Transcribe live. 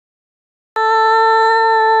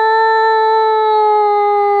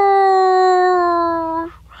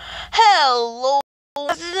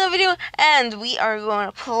and we are going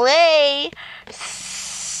to play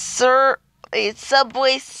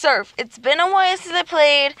Subway Surf. It's been a while since I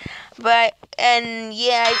played, and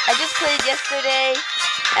yeah, I just played yesterday,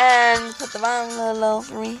 and put the volume a little low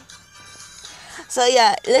for me. So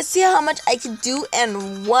yeah, let's see how much I can do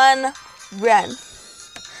in one run.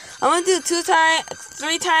 I'm going to do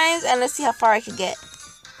 3 times, and let's see how far I can get.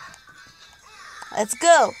 Let's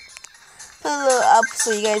go. Put a little up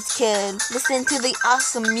so you guys can listen to the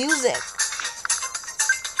awesome music.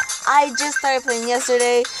 I just started playing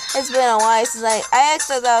yesterday. It's been a while since I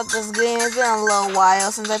exited out this game. It's been a little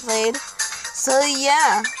while since I played. So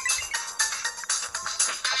yeah.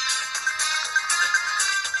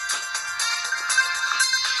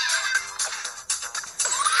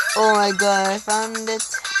 Oh my god, I found it.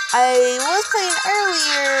 I was playing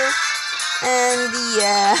earlier, and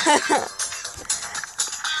yeah.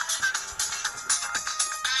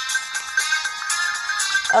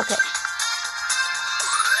 Okay.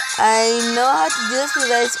 I know how to do this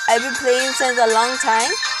because I've been playing since a long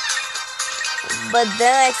time. But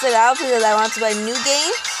then I exited out because I want to buy new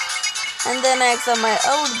games. And then I exited my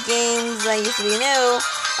old games that used to be new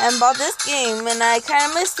and bought this game, and I kind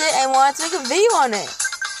of missed it and wanted to make a video on it.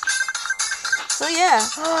 So yeah.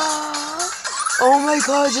 Oh my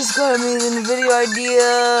god, I just got an amazing video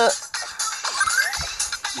idea.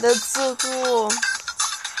 That's so cool.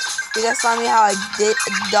 You guys saw me how I did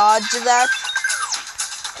dodge that?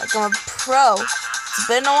 Like I'm a pro. It's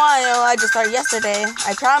been a while. I just started yesterday.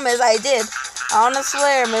 I promise I did. I wanna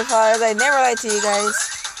swear, my fathers, I never lied to you guys.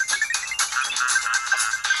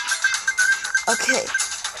 Okay.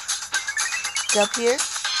 Get up here.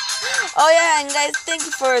 Oh yeah, and guys, thank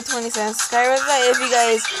you for 27 subscribers. If you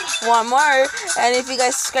guys want more, and if you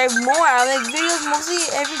guys subscribe more, I'll make videos mostly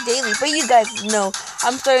every daily. But you guys know,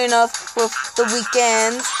 I'm starting off with the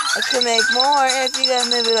weekends. I can make more if you guys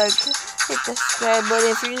maybe like hit the subscribe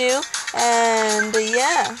button if you're new. And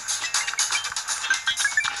yeah,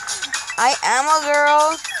 I am a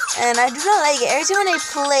girl, and I do not like it. Every time when I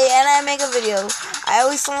play and I make a video, I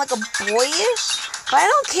always sound like a boyish, but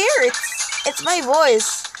I don't care. It's my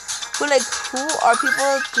voice. Who are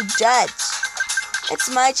people to judge? It's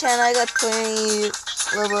my channel. I got 20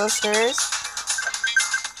 little stars.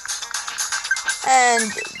 And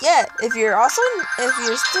yeah, if you're still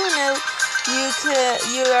new,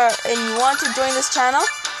 you want to join this channel,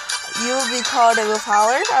 you will be called a Wolf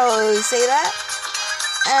Howler. I always say that.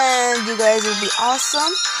 And you guys will be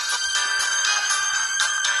awesome.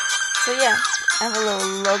 So yeah, I have a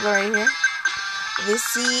little logo right here. If you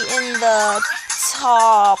see in the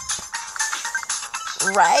top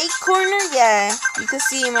right corner, yeah, you can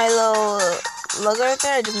see my little logo right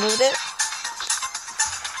there. I just moved it.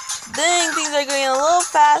 Dang, things are going a little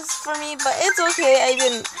fast for me, but it's okay.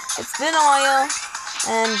 It's been a while,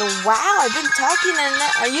 and wow, I've been talking, and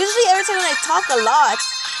usually every time I talk a lot,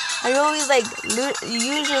 I always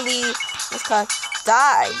it's called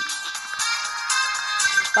die.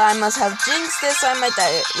 But I must have jinxed this, so I might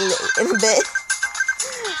die in a bit.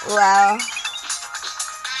 Wow.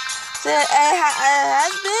 So it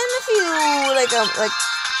has been a few, like a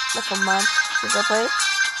month since I played.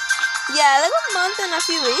 Yeah, like a month and a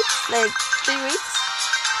few weeks, like 3 weeks.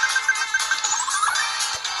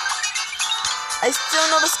 I still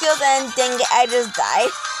know the skills, and dang it, I just died.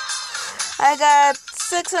 I got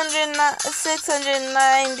 694,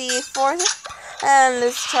 and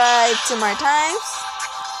let's try 2 more times.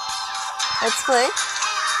 Let's play.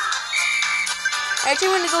 Actually,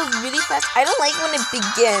 when it goes really fast, I don't like when it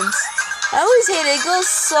begins. I always hate it. It goes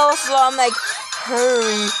so slow. I'm like,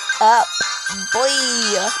 hurry up, boy.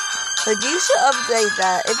 Like, you should update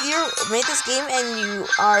that. If you made this game and you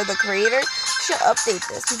are the creator, you should update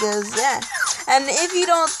this because, yeah. And if you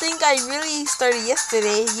don't think I really started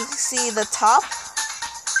yesterday, you can see the top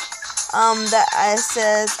that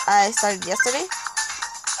says I started yesterday.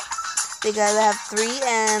 Because I have 3,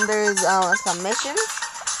 and there's some missions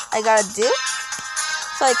I gotta do.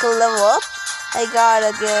 So I can level up. I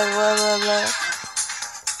gotta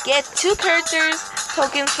get 2 characters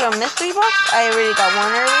tokens from mystery box. I already got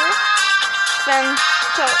 1 earlier. Spend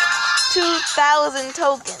 2,000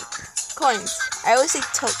 coins. I always say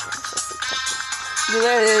tokens. You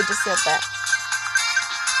literally just said that.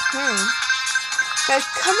 Guys,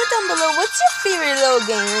 comment down below. What's your favorite little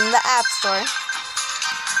game in the App Store?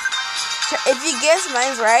 If you guess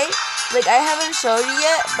mine's right, like I haven't showed you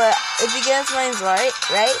yet, but if you guess mine's right,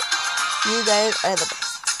 you guys are the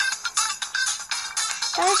best.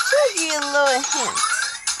 I showed you a little hint.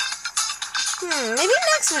 Maybe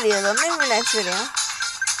next video though. Maybe next video.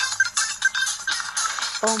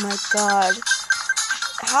 Oh my god.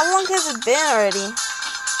 How long has it been already?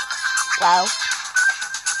 Wow.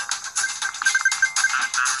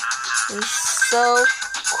 It's so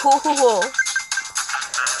cool.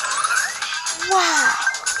 Wow.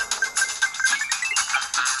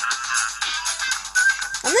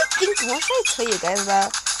 I'm like thinking, what should I tell you guys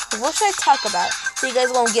about? What should I talk about? So you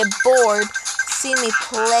guys won't get bored seeing me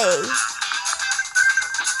play.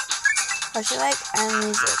 Or should I like add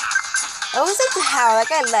music? I always like to howl. I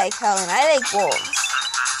like howling. I like wolves.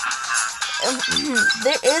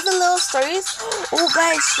 There is a little stories. Oh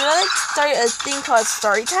guys, should I like start a thing called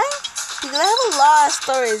story time? Because I have a lot of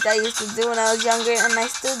stories that I used to do when I was younger, and I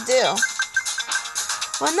still do.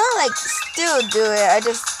 Well, not like still do it. I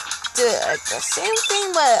just do it like the same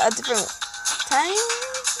thing, but a different time.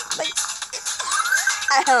 Like,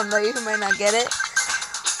 I don't know. You might not get it,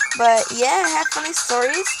 but yeah, I have funny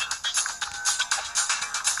stories.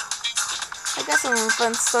 I got some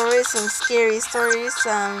fun stories, some scary stories,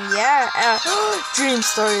 dream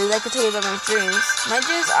stories. I could tell you about my dreams. My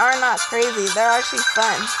dreams are not crazy. They're actually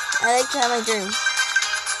fun. I like to have my dreams.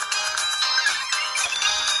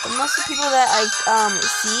 But most of the people that I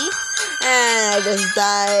see, and I just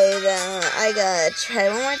died. I gotta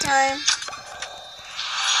try one more time.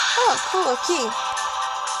 Oh, cool, a key.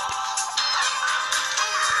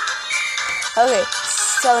 Okay,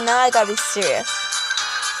 so now I gotta be serious.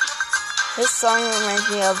 This song reminds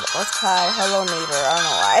me of what's called Hello Neighbor. I don't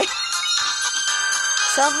know why.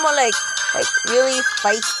 Sounds more like really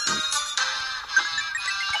feisty.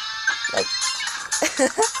 Like,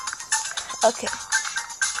 okay.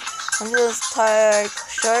 I'm just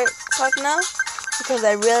short talk now because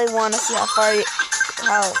I really want to see so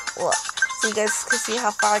you guys can see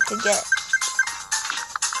how far I could get.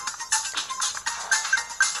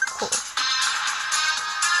 Cool.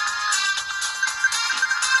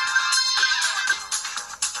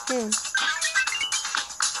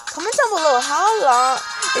 Comment down below how long,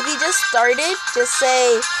 if you just started, just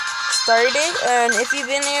say started, and if you've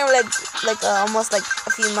been here almost like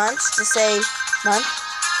a few months, just say month,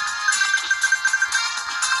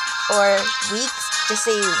 or weeks, just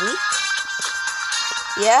say week.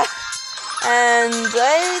 Yeah. And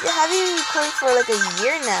I have been recording for like a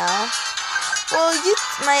year now. Well, it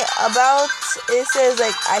says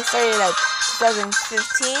like I started like 2015.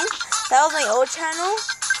 That was my old channel.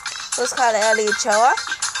 It was called Eli Ochoa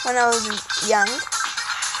when I was young.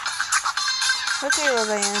 What grade was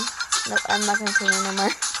I in? Nope, I'm not gonna tell you no more.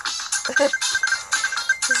 This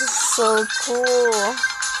is so cool.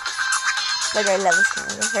 Like, I love this game.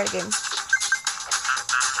 It's a favorite game.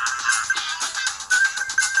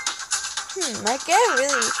 Like, I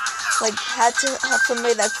really had to have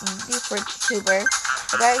somebody that's a deeper YouTuber.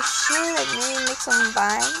 Like, I should maybe make some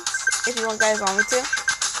vines if you guys want me to.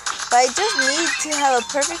 But I just need to have a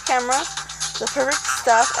perfect camera, the perfect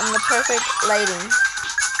stuff, and the perfect lighting.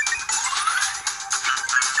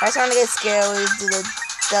 I just want to get scared when you do the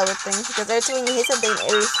double thing, because every time when you hit something,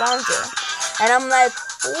 it respawns you. And I'm like,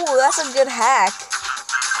 ooh, that's a good hack.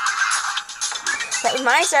 That's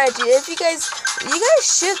my strategy. If you guys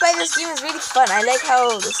should buy this game. It's really fun. I like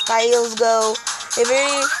how the styles go. It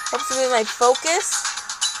really helps me with my focus.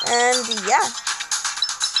 And yeah.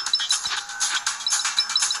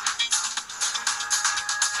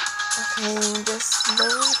 Okay, just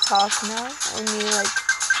slowly talk now. I need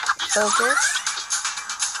focus.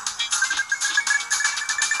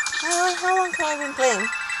 How long have I been playing?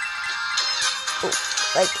 Ooh,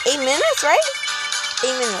 8 minutes, right?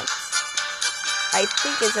 8 minutes. I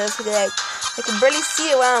think it says because I can barely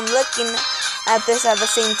see it while I'm looking at this at the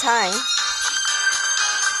same time.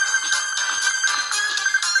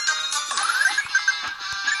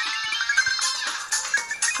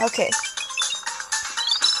 Okay.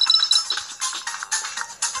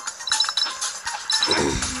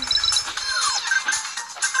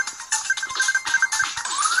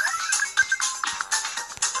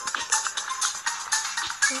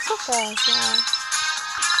 It's so fast, yeah.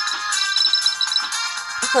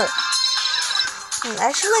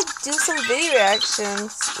 I should do some video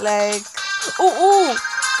reactions. Ooh,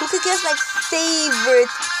 who could guess my favorite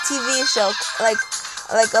TV show? Like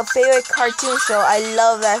a favorite cartoon show. I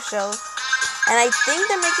love that show. And I think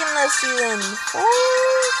they're making the season 4,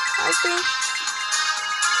 I think.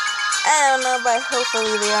 I don't know, but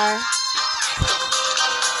hopefully they are.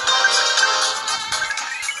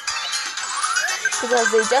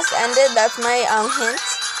 Because they just ended, that's my hint.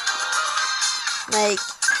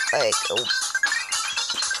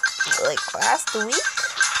 Last week.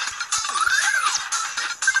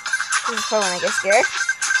 This is probably when I get scared.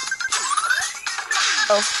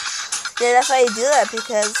 Oh, yeah, that's why I do that,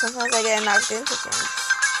 because sometimes I get knocked into things.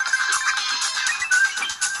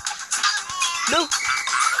 No.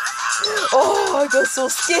 Oh, I got so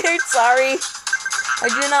scared. Sorry. I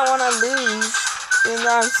do not want to lose. Even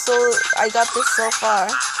though I got this so far.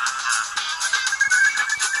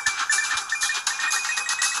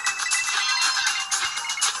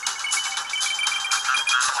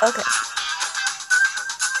 Okay.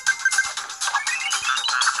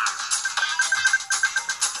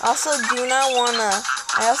 I also do not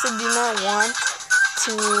want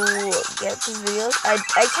to get these videos. I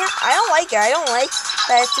don't like it. I don't like that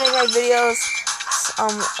I have to make my videos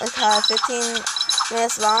like 15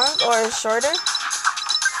 minutes long or shorter.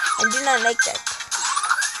 I do not like that.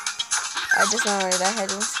 I just remembered I had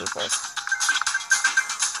one skateboard.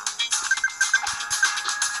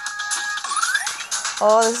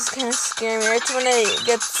 Oh, this is kind of scary me. Every time when I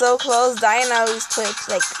get so close, dying, I always twitch.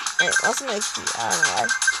 Like, it also makes me, I don't know why.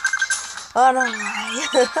 I don't know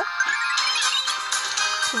why.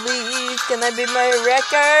 Please, can that be my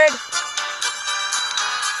record?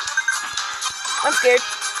 I'm scared.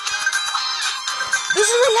 This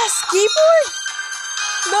is my last skateboard?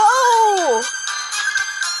 No!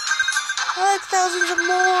 I like thousands of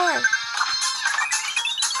more.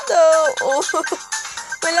 No.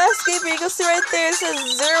 My last skateboard, you can see right there, it says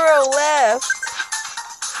 0 left.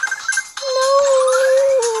 No.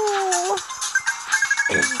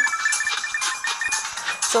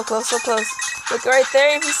 So close, so close. Look right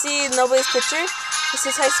there, if you see nobody's picture, it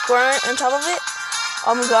says high score on top of it.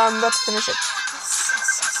 Oh my god, I'm about to finish it. Yes,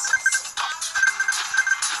 yes, yes, yes.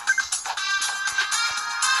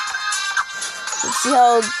 Let's see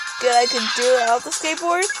how good I can do it off the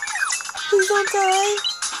skateboard. Please don't die.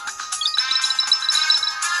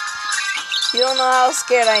 You don't know how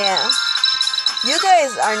scared I am. You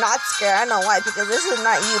guys are not scared. I know why, because this is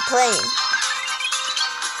not you playing.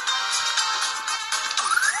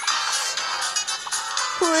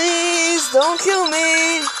 Please don't kill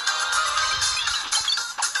me.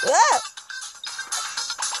 Ah!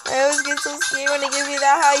 I always get so scared when they give me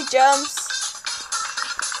that high jumps.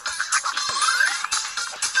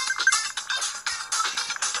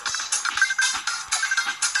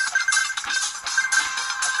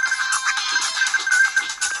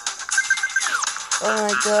 Oh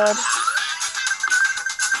my god.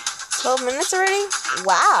 12 minutes already?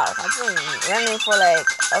 Wow. I've been running for like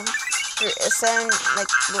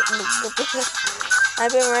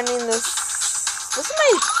I've been running this. This is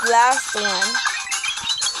my last one.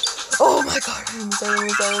 Oh my god. I'm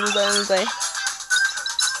sorry.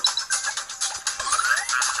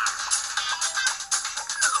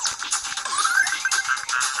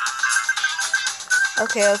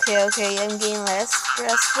 Okay. I'm getting less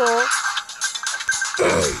stressful.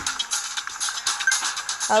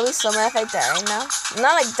 I'll be so mad if I die right now.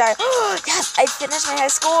 Not like die. Oh, yes, I finished my high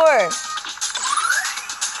score.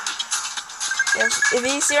 Yes, if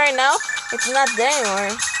you see right now, it's not there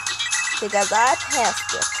anymore. Because I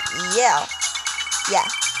passed it. Yeah.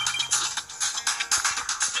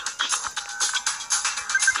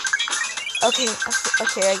 Okay,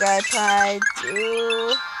 I gotta try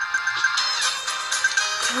to...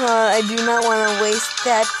 I do not want to waste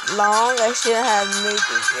that long. I should have made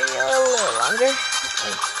this video a little longer.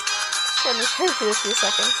 Let me try for a few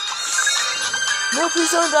seconds. No, please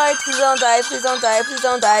don't die. Please don't die. Please don't die. Please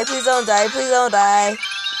don't die. Please don't die. Please don't die.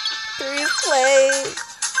 Please play.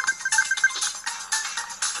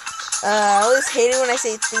 I always hate it when I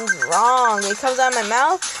say things wrong. It comes out of my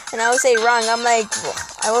mouth, and I always say wrong. I'm like,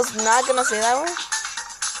 I was not gonna say that word,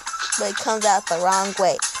 but it comes out the wrong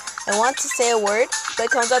way. I want to say a word, but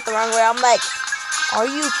it comes out the wrong way. I'm like, are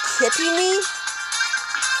you kidding me?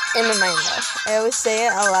 In my mind though. I always say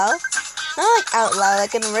it out loud. Not like out loud,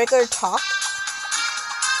 like in regular talk.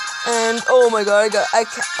 And oh my god, oh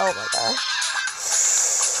my god.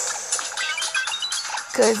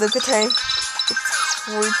 Guys, look at time. It's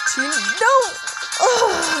 14. No!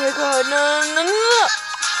 Oh my god, no.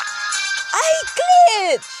 I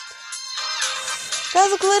glitched!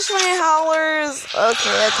 Guys, glitch my howlers.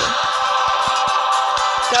 Okay.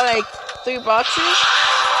 Got like 3 boxes.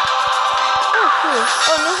 Oh, cool.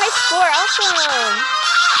 Oh, new high score. Awesome.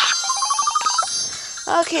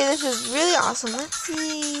 Okay, this is really awesome. Let's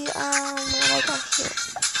see what I got here.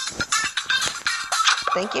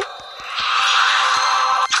 Thank you.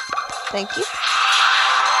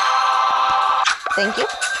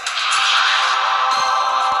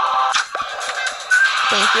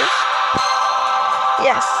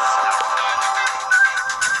 Yes.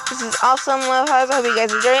 This is awesome, love house. I hope you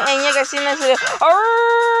guys enjoy it. And yeah, guys, see you next video.